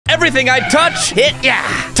Everything I touch,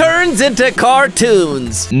 turns into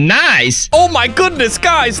cartoons. Nice. Oh my goodness,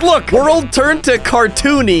 guys, look. World turned to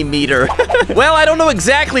cartoony meter. Well, I don't know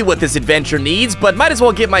exactly what this adventure needs, but might as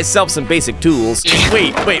well get myself some basic tools.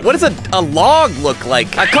 Wait, what does a log look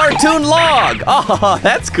like? A cartoon log. Oh,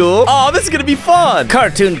 that's cool. Oh, this is gonna be fun.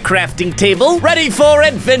 Cartoon crafting table, ready for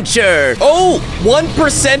adventure. Oh,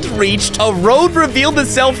 1% reached. A road revealed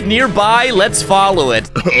itself nearby. Let's follow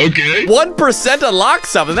it. Okay. 1% unlock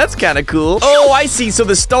something. That's kind of cool. Oh, I see. So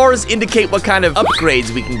the stars indicate what kind of upgrades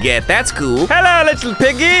we can get. That's cool. Hello, little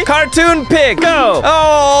piggy. Cartoon pig, go.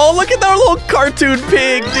 Oh, look at our little cartoon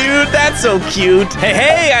pig, dude. That's so cute.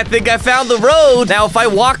 Hey, I think I found the road. Now, if I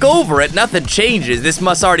walk over it, nothing changes. This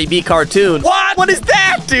must already be cartoon. What is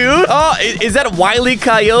that, dude? Oh, is that a Wile E.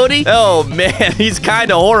 Coyote? Oh, man, he's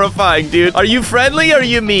kind of horrifying, dude. Are you friendly or are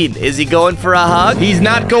you mean? Is he going for a hug? He's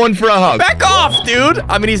not going for a hug. Back off, dude.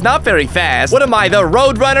 I mean, he's not very fast. What am I, the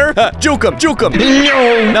road runner? Juke him, juke him.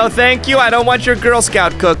 No, thank you. I don't want your Girl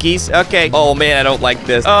Scout cookies. Okay. Oh, man, I don't like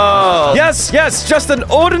this. Oh. Yes, just an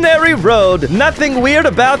ordinary road. Nothing weird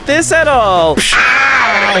about this at all.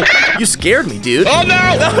 Ow. You scared me, dude. Oh,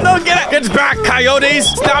 no. No, get back, coyotes.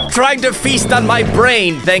 Stop trying to feast on my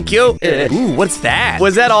brain. Thank you. Ooh, what's that?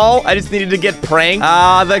 Was that all? I just needed to get pranked.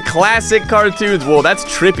 The classic cartoons. Whoa, that's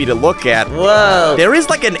trippy to look at. Whoa. There is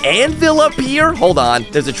like an anvil up here. Hold on.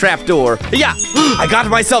 There's a trap door. Yeah, I got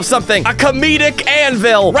myself something. A comedic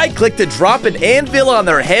anvil. Right-click to drop an anvil on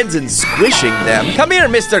their heads and squishing them. Come here,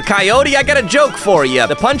 Mr. Coyote. I got a joke for you.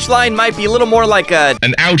 The punchline might be a little more like an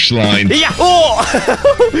ouch line. Yeah. Oh,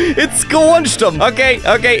 it squinched them. Okay,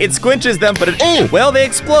 it squinches them, but well, they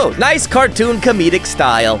explode. Nice cartoon comedic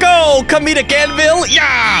style. Go, comedic anvil.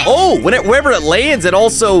 Yeah. Oh, wherever it lands, it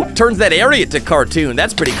also turns that area to cartoon.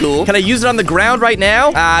 That's pretty cool. Can I use it on the ground right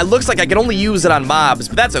now? It looks like I can only use it on mobs,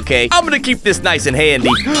 but that's okay. I'm gonna keep this nice and handy.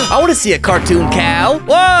 I want to see a cartoon cow.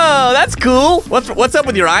 Whoa, that's cool. What's up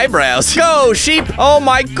with your eyebrows? Go, sheep. Oh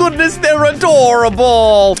my goodness, they're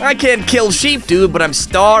adorable. I can't kill sheep, dude, but I'm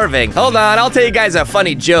starving. Hold on, I'll tell you guys a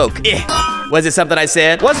funny joke. Was it something I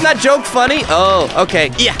said? Wasn't that joke funny? Oh,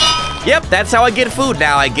 okay. Yeah. Yep, that's how I get food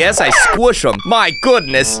now, I guess. I squish them. My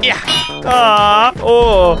goodness. Yeah.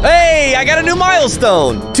 Oh. Hey, I got a new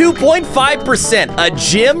milestone. 2.5%. A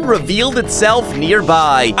gym revealed itself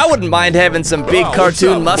nearby. I wouldn't mind having some big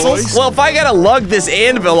cartoon muscles. Boys? Well, if I gotta lug this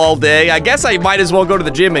anvil all day, I guess I might as well go to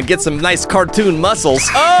the gym and get some nice cartoon muscles.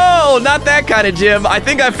 Oh, not that kind of gym. I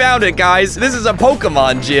think I found it, guys. This is a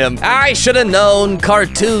Pokemon gym. I should have known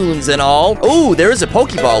cartoons and all. Ooh, there is a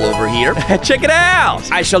Pokeball over here. Check it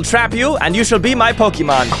out. I shall trap you, and you shall be my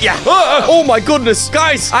Pokemon. Yeah. Oh my goodness.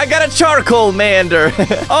 Guys, I got a charcoal mander.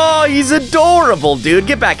 Oh, he's adorable, dude.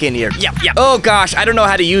 Get back in here. Yeah. Oh gosh, I don't know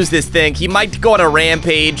how to use this thing. He might go on a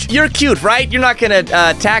rampage. You're cute, right? You're not gonna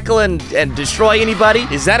tackle and destroy anybody?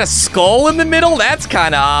 Is that a skull in the middle? That's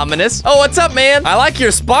kind of ominous. Oh, what's up, man? I like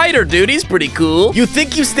your spider, dude. He's pretty cool. You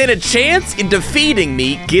think you stand a chance in defeating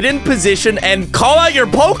me? Get in position and call out your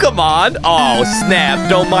Pokemon. Oh, snap.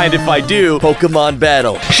 Don't mind if I do. Pokemon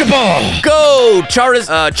battle. Shabam! Go,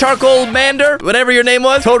 Charcoal Mander, whatever your name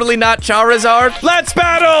was. Totally not Charizard. Let's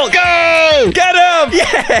battle! Go! Get him!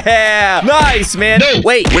 Yeah! Nice, man. No.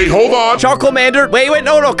 Wait, hold on. Charcoal Mander. Wait,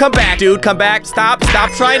 no, come back, dude. Come back. Stop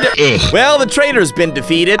trying to. Ugh. Well, the traitor's been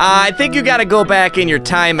defeated. I think you gotta go back in your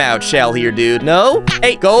timeout shell here, dude. No?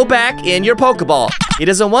 Hey, go back in your Pokeball. He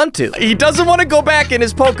doesn't want to. He doesn't want to go back in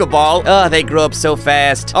his Pokeball. Oh, they grow up so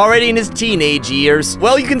fast. Already in his teenage years.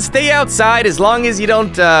 Well, you can stay outside as long as you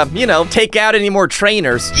don't, take out any more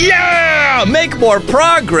trainers. Yeah! Make more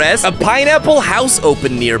progress. A pineapple house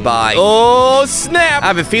opened nearby. Oh, snap. I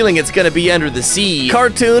have a feeling it's gonna be under the sea.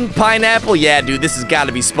 Cartoon, pineapple. Yeah, dude, this has got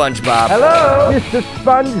to be SpongeBob. Hello, Mr.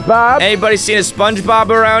 SpongeBob. Anybody seen a SpongeBob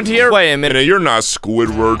around here? Wait a minute. You're not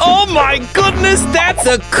Squidward. Oh my goodness, that's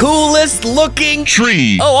the coolest looking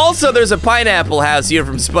tree. Oh, also there's a pineapple house here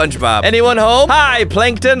from SpongeBob. Anyone home? Hi,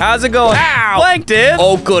 Plankton. How's it going? Ow! Plankton!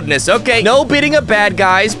 Oh goodness, okay. No beating up bad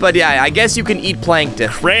guys, but yeah, I guess you can eat Plankton.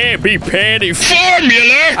 Krabby Patty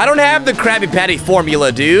formula? I don't have the Krabby Patty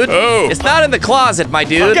formula, dude. Oh. It's not in the closet, my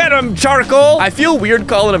dude. Get him, Charcoal. I feel weird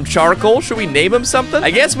calling him Charcoal. Should we name him something?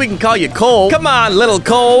 I guess we can call you Cole. Come on, little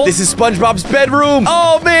Cole. This is SpongeBob's bedroom.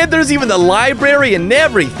 Oh man, there's even the library and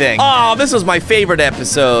everything. Oh, this was my favorite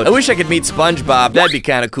episode. I wish I could meet SpongeBob. That'd be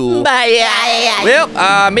kind of cool.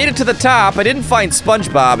 Well, made it to the top. I didn't find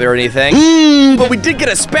SpongeBob or anything. But we did get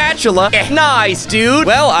a spatula. Nice, dude.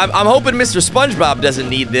 Well, I'm hoping Mr. SpongeBob doesn't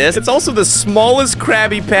need this. It's also the smallest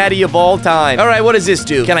Krabby Patty of all time. All right, what does this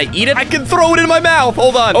do? Can I eat it? I can throw it in my mouth.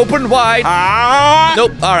 Hold on. Open wide.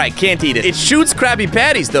 Nope. All right, can't eat it. It shoots Krabby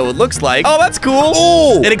Patties, though, it looks like. Oh, that's cool.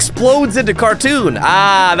 Oh, it explodes into cartoon.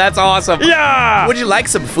 Ah, that's awesome. Yeah. Would you like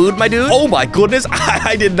some food, my dude? Oh, my goodness.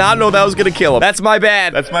 I did not know that was going to kill him. That's my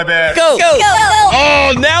bad. That's my bad. Go.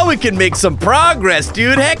 Oh, now we can make some progress,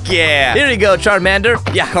 dude. Heck yeah. Here you go, Charmander.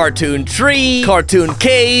 Yeah, cartoon tree, cartoon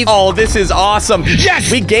cave. Oh, this is awesome.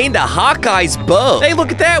 Yes! We gained a Hawkeye's bow. Hey,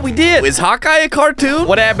 look at that. We did. Is Hawkeye a cartoon?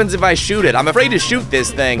 What happens if I shoot it? I'm afraid to shoot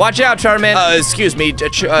this thing. Watch out, Charmander. Excuse me,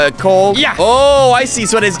 Cole. Yeah. Oh, I see.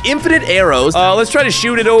 So it has infinite arrows. Let's try to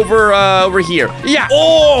shoot it over here. Yeah.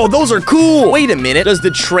 Oh, those are cool. Wait a minute. Does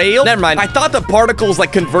the trail? Never mind. I thought the particles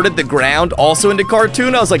like converted the ground also into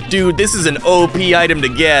cartoon. I was like, dude, this is an OP item to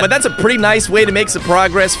get. But that's a pretty nice way to make some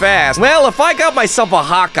progress fast. Well, if I got myself a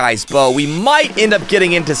Hawkeye's bow, we might end up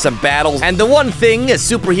getting into some battles. And the one thing a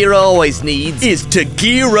superhero always needs is to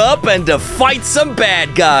gear up and to fight some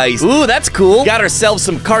bad guys. Ooh, that's cool. Got ourselves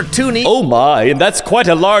some cartoony. Oh my, and that's quite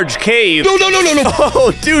a large cave. No.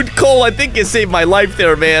 Oh, dude, Cole, I think you saved my life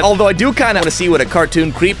there, man. Although I do kind of want to see what a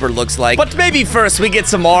cartoon creeper looks like. But maybe first we get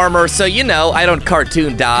some armor so, you know, I don't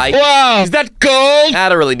cartoon die. Wow, is that gold? I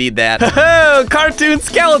don't really need that. Oh, cartoon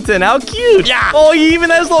skeleton, how cute. Yeah. Oh, he even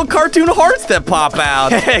has little cartoon hearts that pop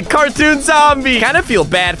out. Cartoon zombie. Kind of feel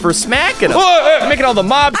bad for smacking him. Making all the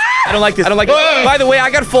mobs. I don't like this. I don't like this. By the way, I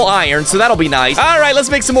got full iron, so that'll be nice. All right, let's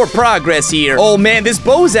make some more progress here. Oh, man, this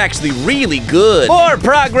bow is actually really good. More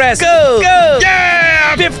progress. Go.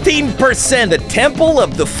 Yeah! 15%. The Temple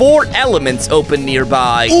of the Four Elements open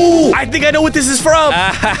nearby. Ooh, I think I know what this is from.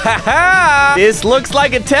 This looks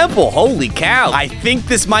like a temple. Holy cow. I think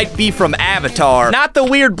this might be from Avatar. Not the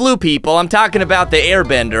weird blue people. I'm talking about the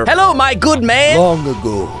airbender. Hello, my good man. Long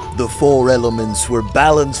ago, the four elements were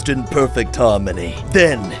balanced in perfect harmony.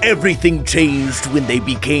 Then, everything changed when they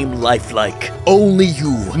became lifelike. Only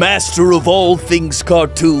you, master of all things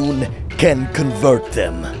cartoon, can convert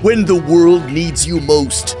them. When the world needs you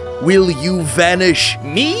most, will you vanish?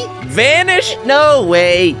 Me? Vanish? No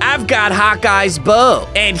way. I've got Hawkeye's bow,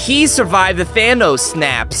 and he survived the Thanos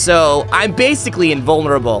snap, so I'm basically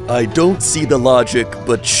invulnerable. I don't see the logic,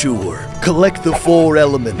 but sure. Collect the four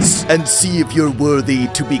elements and see if you're worthy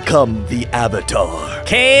to become the Avatar.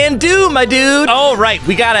 Can do, my dude. All right,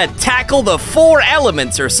 we gotta tackle the four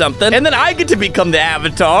elements or something, and then I get to become the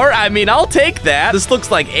Avatar. I mean, I'll take that. This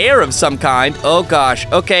looks like air of some kind. Oh, gosh.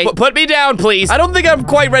 Okay, put me down, please. I don't think I'm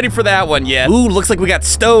quite ready for that one yet. Ooh, looks like we got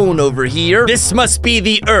stone over here. This must be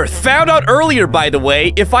the earth. Found out earlier, by the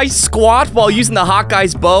way, if I squat while using the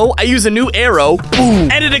Hawkeye's bow, I use a new arrow,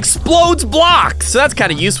 boom, and it explodes blocks. So that's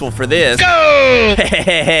kind of useful for this. Go!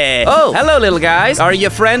 Oh, hello, little guys. Are you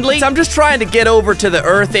friendly? I'm just trying to get over to the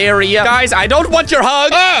earth area. Guys, I don't want your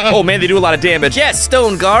hug. Oh, man, they do a lot of damage. Yes,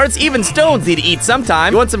 stone guards. Even stones need to eat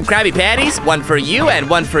sometime. You want some Krabby Patties? One for you and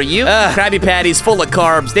one for you. Krabby Patties full of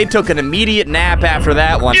carbs. They took an immediate nap after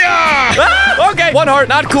that one. Yeah! Okay, one heart.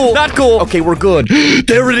 Not cool. Not cool. Okay, we're good.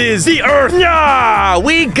 There it is. The earth. Yeah!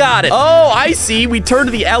 We got it. Oh, I see. We turned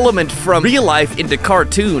the element from real life into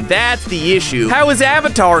cartoon. That's the issue. How is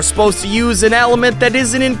Avatar supposed to use an element that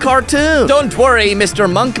isn't in cartoon? Don't worry,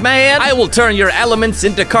 Mr. Monkman. I will turn your elements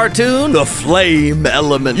into cartoon. The flame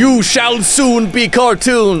element. You shall soon be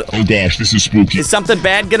cartoon. Oh gosh, this is spooky. Is something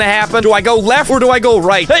bad gonna happen? Do I go left or do I go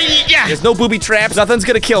right? Hey, yeah. There's no booby traps. Nothing's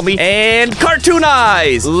gonna kill me. And cartoon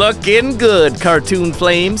eyes. Looking good, cartoon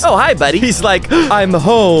flames. Oh, hi, buddy. He's like, I'm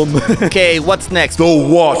home. Okay, what's next? The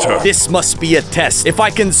water. This must be a test. If I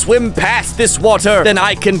can swim past this water, then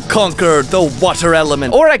I can conquer the water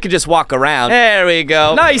element. Or I could just walk around. There we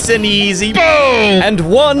go. Nice and easy. Boom! And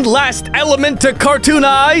one last element to cartoon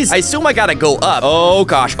eyes. I assume I gotta go up. Oh,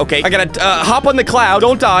 gosh. Okay, I gotta hop on the cloud.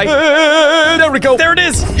 Don't die. There we go. There it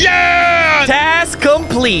is. Yeah! Task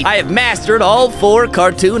complete. I have mastered all four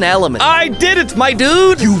cartoon elements. I did it, my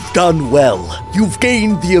dude. You've done well. You've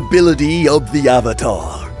gained the ability of the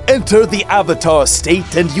Avatar. Enter the Avatar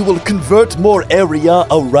state and you will convert more area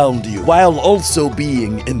around you while also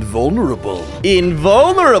being invulnerable.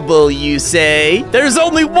 Invulnerable, you say? There's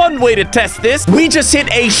only one way to test this. We just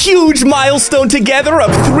hit a huge milestone together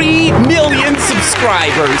of 3 million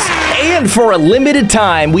subscribers. And for a limited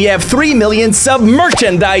time, we have 3 million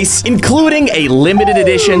sub-merchandise, including a limited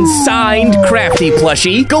edition signed Craftee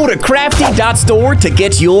plushie. Go to Craftee.store to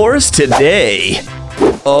get yours today.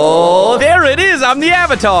 Oh, there it is. I'm the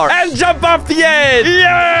avatar. And jump off the edge.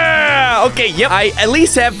 Yeah. Okay, yep. I at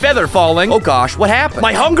least have feather falling. Oh, gosh. What happened?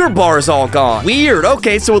 My hunger bar is all gone. Weird.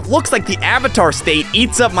 Okay, so it looks like the avatar state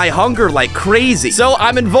eats up my hunger like crazy. So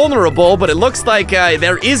I'm invulnerable, but it looks like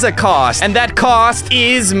there is a cost, and that cost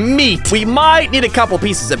is meat. We might need a couple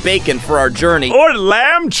pieces of bacon for our journey. Or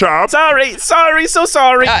lamb chop. Sorry, so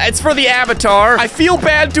sorry. It's for the avatar. I feel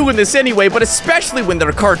bad doing this anyway, but especially when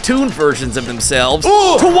they're cartoon versions of themselves.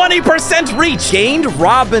 Ooh, 20% reach. Gained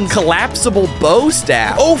Robin's collapsible bow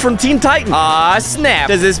staff. Oh, from Teen Titan. Ah, snap.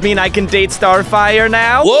 Does this mean I can date Starfire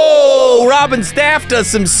now? Whoa, Robin's staff does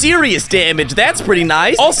some serious damage. That's pretty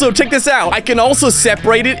nice. Also, check this out. I can also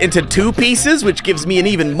separate it into 2 pieces, which gives me an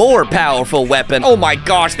even more powerful weapon. Oh my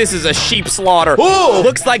gosh, this is a sheep slaughter. Ooh,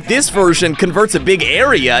 looks like this version converts a big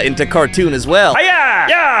area into cartoon as well. Yeah.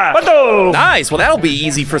 Nice. Well, that'll be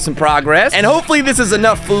easy for some progress. And hopefully this is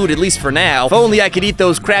enough food, at least for now. If only I could eat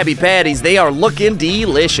those Krabby Patties. They are looking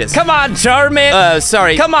delicious. Come on, Charmin.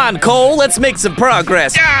 Sorry. Come on, Cole. Let's make some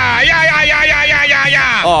progress. Yeah.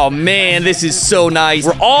 Oh, man, this is so nice.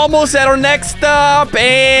 We're almost at our next stop,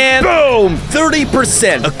 and boom!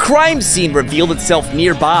 30%. A crime scene revealed itself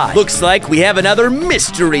nearby. Looks like we have another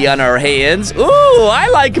mystery on our hands. Ooh, I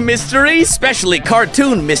like mysteries, especially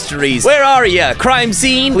cartoon mysteries. Where are ya? Crime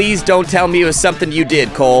scene? Please don't tell me it was something you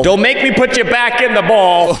did, Cole. Don't make me put you back in the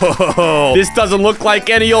ball. Oh, this doesn't look like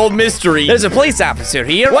any old mystery. There's a police officer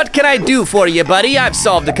here. What can I do for you, buddy? I've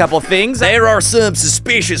solved a couple things. There are some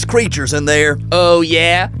suspicious creatures in there. Oh,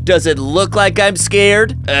 yeah? Does it look like I'm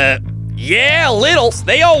scared? Yeah, a little.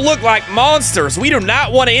 They all look like monsters. We do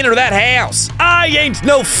not want to enter that house. I ain't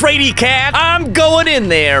no fraidy cat. I'm going in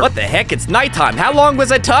there. What the heck? It's nighttime. How long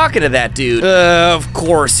was I talking to that dude? Of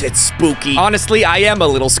course it's spooky. Honestly, I am a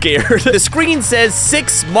little scared. The screen says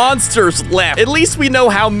 6 monsters left. At least we know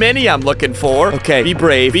how many I'm looking for. Okay, be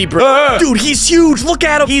brave. Be brave. Dude, he's huge. Look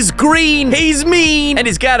at him. He's green. He's mean. And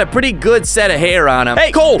he's got a pretty good set of hair on him.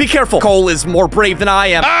 Hey, Cole, be careful. Cole is more brave than I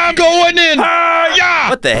am. I'm going in.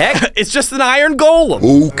 Yeah. What the heck? It's just an iron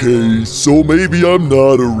golem. Okay, so maybe I'm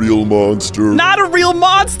not a real monster. Not a real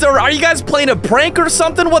monster? Are you guys playing a prank or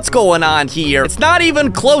something? What's going on here? It's not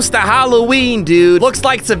even close to Halloween, dude. Looks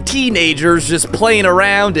like some teenagers just playing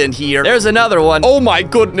around in here. There's another one. Oh my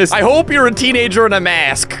goodness. I hope you're a teenager in a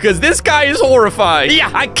mask, because this guy is horrifying.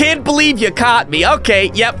 Yeah, I can't believe you caught me.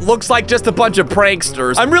 Okay, yep, looks like just a bunch of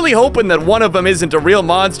pranksters. I'm really hoping that one of them isn't a real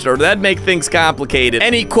monster. That'd make things complicated.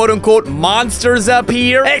 Any quote-unquote monsters up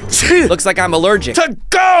here? Looks like I'm allergic to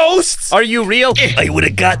ghosts. Are you real? I would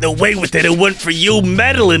have gotten away with it if it weren't for you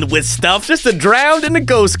meddling with stuff. Just a drowned in a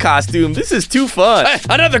ghost costume. This is too fun.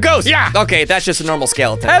 Another ghost. Yeah. Okay, that's just a normal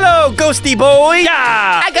skeleton. Hello, ghosty boy.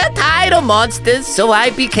 Yeah. I got tired of monsters, so I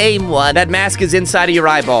became one. That mask is inside of your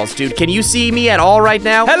eyeballs, dude. Can you see me at all right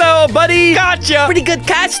now? Hello, buddy. Gotcha. Pretty good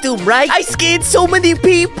costume, right? I scared so many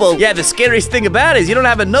people. Yeah, the scariest thing about it is you don't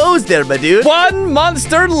have a nose there, my dude. One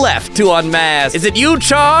monster left to unmask. Is it you,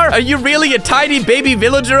 Char? Are you really a tiny baby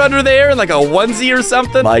villager under there in like a onesie or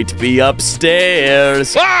something? Might be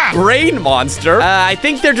upstairs. Brain monster. I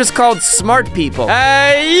think they're just called smart people.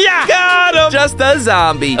 Yeah. Got him. Just a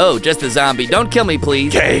zombie. Oh, just a zombie. Don't kill me,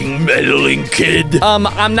 please. Gang meddling kid.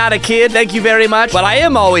 I'm not a kid, thank you very much, but I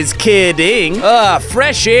am always kidding.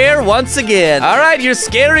 Fresh air once again. All right, your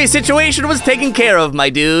scary situation was taken care of, my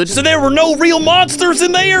dude. So there were no real monsters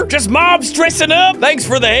in there? Just mobs dressing up? Thanks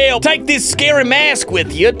for the help. Take this scary mask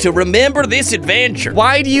with you to remember this adventure.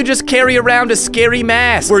 Why do you just carry around a scary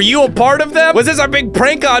mask? Were you a part of them? Was this a big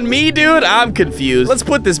prank on me, dude? I'm confused. Let's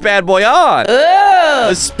put this bad boy on.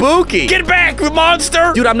 Oh, spooky. Get back,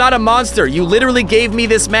 monster! Dude, I'm not a monster. You literally gave me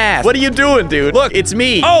this mask. What are you doing, dude? Look, it's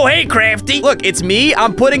me. Oh, hey, Craftee. Look, it's me.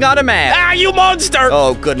 I'm putting on a mask. Ah, you monster!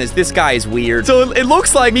 Oh, goodness. This guy is weird. So it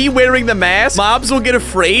looks like me wearing the mask, mobs will get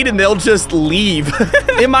afraid and they'll just leave.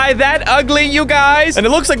 Am I that ugly, you guys? And it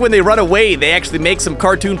looks like when they run away, they actually make some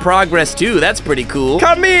cartoon progress, too. That's pretty cool.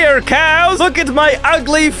 Come here, cows. Look at my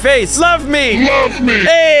ugly face. Love me. Love me.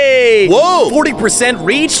 Hey. Whoa. 40%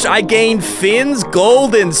 reached. I gained fins,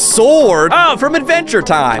 gold, and sword. Oh, from Adventure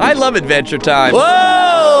Time. I love Adventure Time.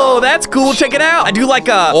 Whoa. That's cool. Check it out. I do like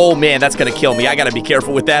a... Oh, man, that's gonna kill me. I gotta be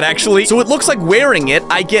careful with that, actually. So it looks like wearing it,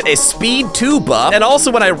 I get a speed 2 buff. And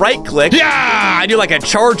also when I right-click, yeah, I do like a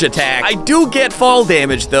charge attack. I do get fall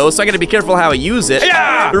damage, though, so I gotta be careful how I use it.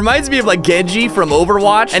 Yeah. It reminds me of like Genji from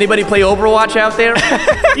Overwatch. Anybody play Overwatch out there?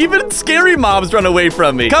 Even scary mobs run away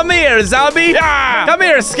from me. Come here, zombie. Yeah. Come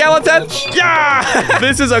here, skeleton. Yeah.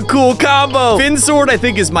 This is a cool combo. Fin sword, I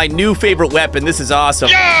think, is my new favorite weapon. This is awesome.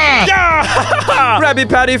 Yeah! Yeah! Krabby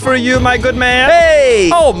Patty for you, my good man. Hey!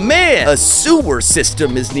 Oh, man. A sewer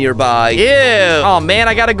system is nearby. Ew. Oh, man,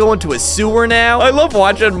 I gotta go into a sewer now. I love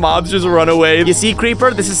watching mobs just run away. You see,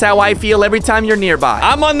 Creeper? This is how I feel every time you're nearby.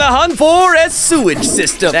 I'm on the hunt for a sewage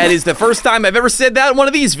system. That is the first time I've ever said that in one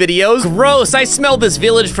of these videos. Gross. I smell this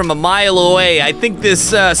village from a mile away. I think this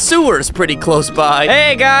sewer's pretty close by.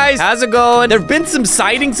 Hey, guys. How's it going? There have been some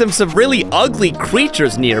sightings of some really ugly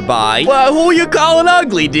creatures nearby. Well, who are you calling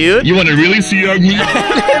ugly, dude? You want to really see ugly?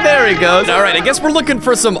 There he goes. All right, I guess we're looking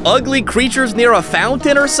for some ugly creatures near a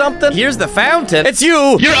fountain or something. Here's the fountain. It's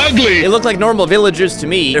you. You're ugly. They look like normal villagers to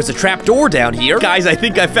me. There's a trap door down here. Guys, I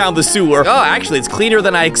think I found the sewer. Oh, actually, it's cleaner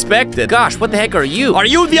than I expected. Gosh, what the heck are you? Are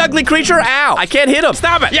you the ugly creature? Ow. I can't hit him.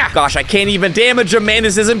 Stop it. Yeah. Gosh, I can't even damage him, man.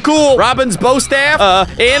 This isn't cool. Robin's bow staff.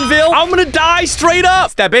 Anvil. I'm gonna die straight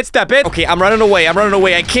up. Step it, step it. Okay, I'm running away. I'm running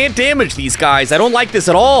away. I can't damage these guys. I don't like this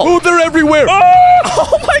at all. Oh, they're everywhere.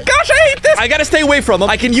 Oh my gosh, I hate this. I gotta stay away from them.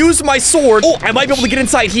 I can use my sword. Oh, I might be able to get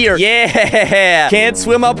inside here. Yeah. Can't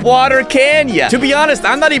swim up water, can ya? To be honest,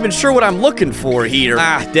 I'm not even sure what I'm looking for here.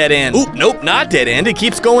 Ah, dead end. Oop, nope, not dead end. It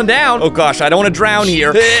keeps going down. Oh gosh, I don't want to drown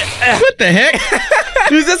here. What the heck?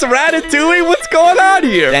 Is this Ratatouille? What's going on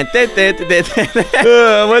here?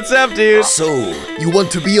 What's up, dude? So, you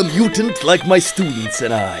want to be a mutant like my students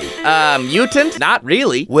and I? Mutant? Not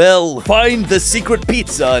really. Well, find the secret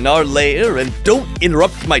pizza in our lair and don't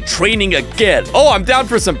interrupt my training again. Oh, I'm down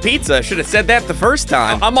for some pizza. Should have said that the first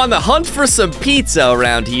time. I'm on the hunt for some pizza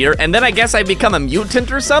around here, and then I guess I become a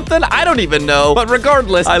mutant or something? I don't even know. But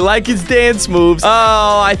regardless, I like his dance moves.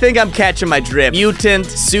 Oh, I think I'm catching my drift. Mutant,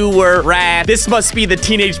 sewer, rat. This must be the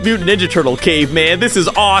Teenage Mutant Ninja Turtle cave, man. This is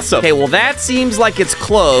awesome. Okay, well, that seems like it's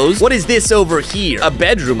closed. What is this over here? A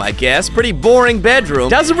bedroom, I guess. Pretty boring bedroom.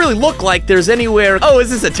 Doesn't really look like there's anywhere. Oh, is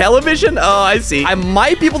this a television? Oh, I see. I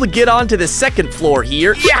might be able to get onto the second floor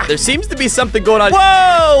here. Yeah, there seems to be something going on.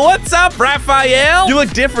 Whoa, what's up, Raphael? You look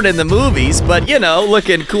different in the movies, but, you know,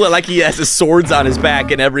 looking cool. Like he has his swords on his back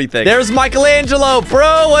and everything. There's Michelangelo.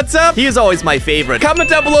 Bro, what's up? He is always my favorite. Comment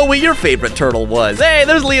down below what your favorite turtle was. Hey,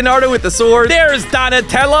 there's Leonardo with the sword. There's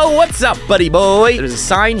Donatello. What's up, buddy boy? There's a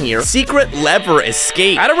sign here. Secret lever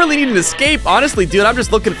escape. I don't really need an escape. Honestly, dude, I'm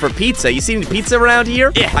just looking for pizza. You see any pizza around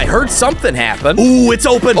here? Yeah, I heard something happen. Ooh, it's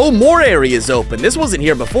open. Oh, more areas open. This wasn't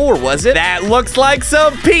here before, was it? That looks like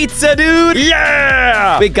some pizza, dude.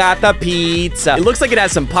 Yeah! We got the pizza. It looks like it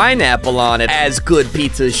has some pineapple on it, as good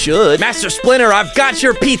pizzas should. Master Splinter, I've got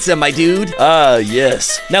your pizza, my dude. Ah,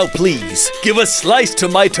 yes. Now please, give a slice to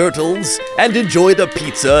my turtles and enjoy the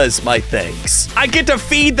pizza as my thanks. I get to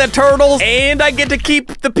feed the turtles, and I get to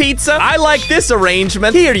keep the pizza. I like this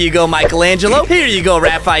arrangement. Here you go, Michelangelo. Here you go,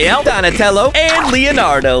 Raphael, Donatello, and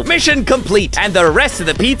Leonardo. Mission complete. And the rest of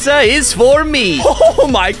the pizza is for me. Oh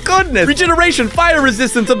my goodness. Regeneration, fire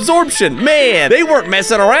resistance, absorption. Man, they weren't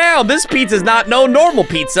messing around. This pizza's not no normal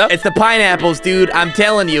pizza. It's the pineapples, dude. I'm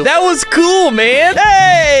telling you. That was cool, man.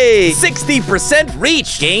 Hey! 60%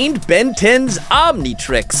 reach. Gained Ben 10's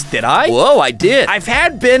Omnitrix. Did I? Whoa, I did. I've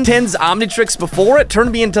had Ben 10's Omnitrix before. It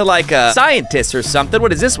turned me into like a scientist or something.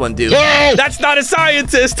 What does this one do? Whoa! That's not a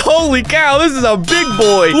scientist. Holy cow, this is a big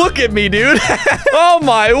boy. Look at me, dude. Oh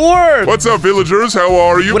my word. What's up, villagers? How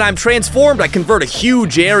are you? When I'm transformed, I convert a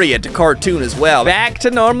huge area to cartoon as well. Back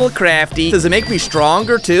to normal Craftee. Does it make me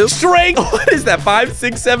stronger too? Strength. What is that? 5,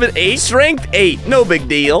 6, 7, 8? Strength 8. No big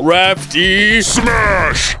deal. Craftee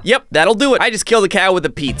smash! Yep, that'll do it. I just killed a cow with a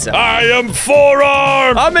pizza. I am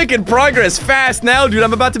forearmed! I'm making progress fast now, dude.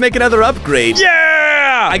 I'm about to make another upgrade.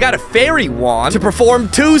 Yeah! I got a fairy wand to perform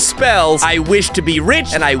 2 spells. I wish to be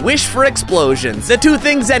rich, and I wish for explosions. The 2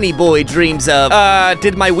 things any boy dreams of.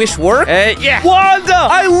 Did my wish work? Yeah. Wanda!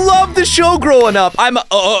 I loved the show growing up.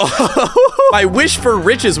 My wish for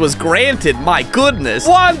riches was granted. My goodness.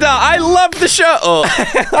 Wanda, I love the show. Oh,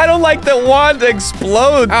 I don't like that Wanda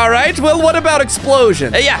explodes. All right, well, what about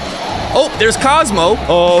explosion? Yeah. Oh, there's Cosmo.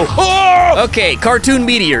 Oh. Okay, cartoon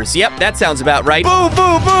meteors. Yep, that sounds about right. Boo,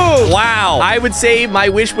 boo, boo. Wow, I would say my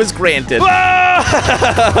wish was granted.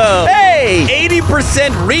 Hey,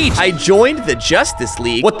 80% reach. I joined the Justice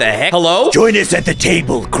League. What the heck? Hello? Join us at the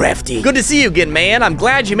table, Craftee. Good to see you again, man. I'm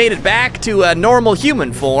glad you made it back to a normal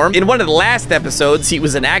human form. In one of the last episodes, he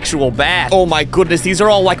was an actual bat. Oh my goodness, these are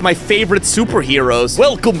all like my favorite superheroes.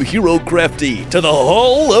 Welcome, Hero Craftee, to the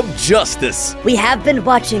Hall of Justice. We have been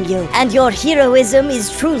watching you, and your heroism is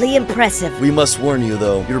truly impressive. We must warn you,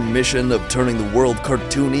 though. Your mission of turning the world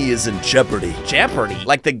cartoony is in jeopardy. Jeopardy?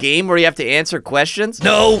 Like the game where you have to answer questions?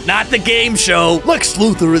 No, not the game show. Lex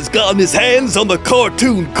Luthor has gotten his hands on the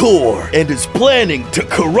cartoon core and is planning to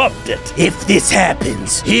corrupt it. If this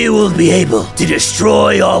happens, he will be able to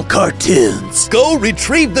destroy all cartoons. Go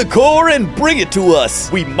retrieve the core and bring it to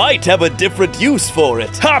us. We might have a different use for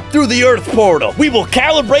it. Hop through the Earth portal. We will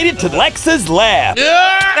calibrate it to Lex's lab.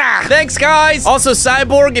 Thanks, guys. Also,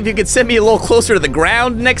 Cyborg, if you could send me a little closer to the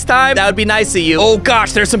ground next time, that would be nice of you. Oh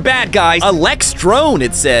gosh, there's some bad guys. A Lex drone,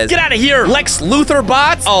 it says. Get out of here, Lex Luthor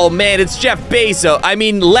bots. Oh man, it's Jeff Bezos. I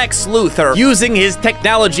mean, Lex Luthor, using his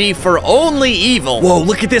technology for only evil. Whoa,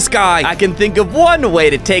 look at this guy. I can think of one way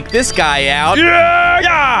to take this guy out.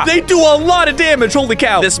 Yeah! They do a lot of damage, holy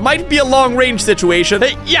cow. This might be a long-range situation.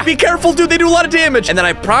 Yeah, be careful, dude, they do a lot of damage. And then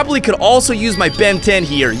I probably could also use my Ben 10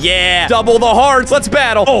 here. Yeah, double the hearts. Let's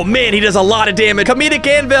battle. Oh man, he does a lot of damage. Comedic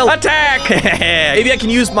anvil, attack. Maybe I can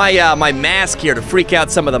use my my mask here to freak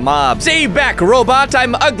out some of the mobs. Stay back, robot,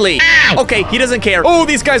 I'm ugly. Ow. Okay, he doesn't care. Oh,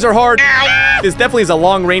 these guys are hard. Ow. This definitely is a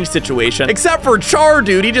long-range situation. Except for Char,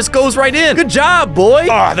 dude, he just goes right in. Good job, boy.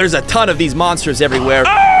 Oh, there's a ton of these monsters everywhere.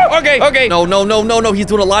 Oh, okay. No, he's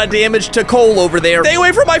doing a lot of damage to Cole over there. Stay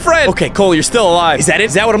away from my friend. Okay, Cole, you're still alive. Is that it?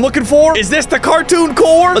 Is that what I'm looking for? Is this the cartoon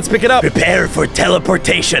core? Let's pick it up. Prepare for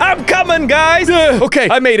teleportation. I'm coming, guys. Okay,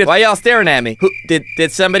 I made it. Why y'all staring at me?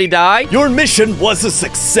 Did somebody die? Your mission was a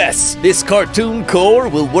success. This cartoon core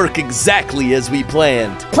will work exactly as we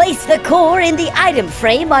planned. Place the core in the item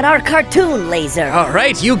frame on our cartoon laser. All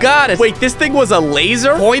right, you got it. Wait, this thing was a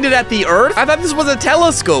laser pointed at the Earth? I thought this was a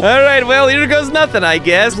telescope. All right, well, here goes nothing, I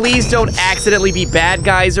guess. Please don't accidentally be bad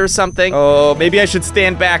guys or something. Oh, maybe I should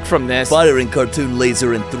stand back from this. Firing cartoon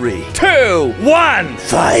laser in 3, 2, 1.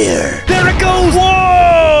 Fire. There it goes.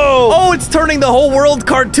 Whoa! Oh, it's turning the whole world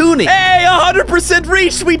cartoony. Hey, 100%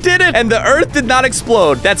 reached. We did it. And the Earth did not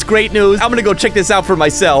explode. That's great news. I'm gonna go check this out for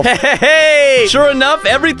myself. Hey, sure enough,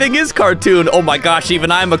 everything is cartoon. Oh my gosh,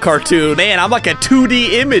 even I'm a cartoon. Man, I'm like a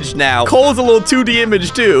 2D image now. Cole's a little 2D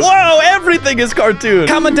image too. Whoa, everything is cartoon.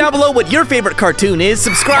 Comment down below what your favorite cartoon is.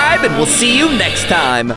 Subscribe, and we'll see you next time.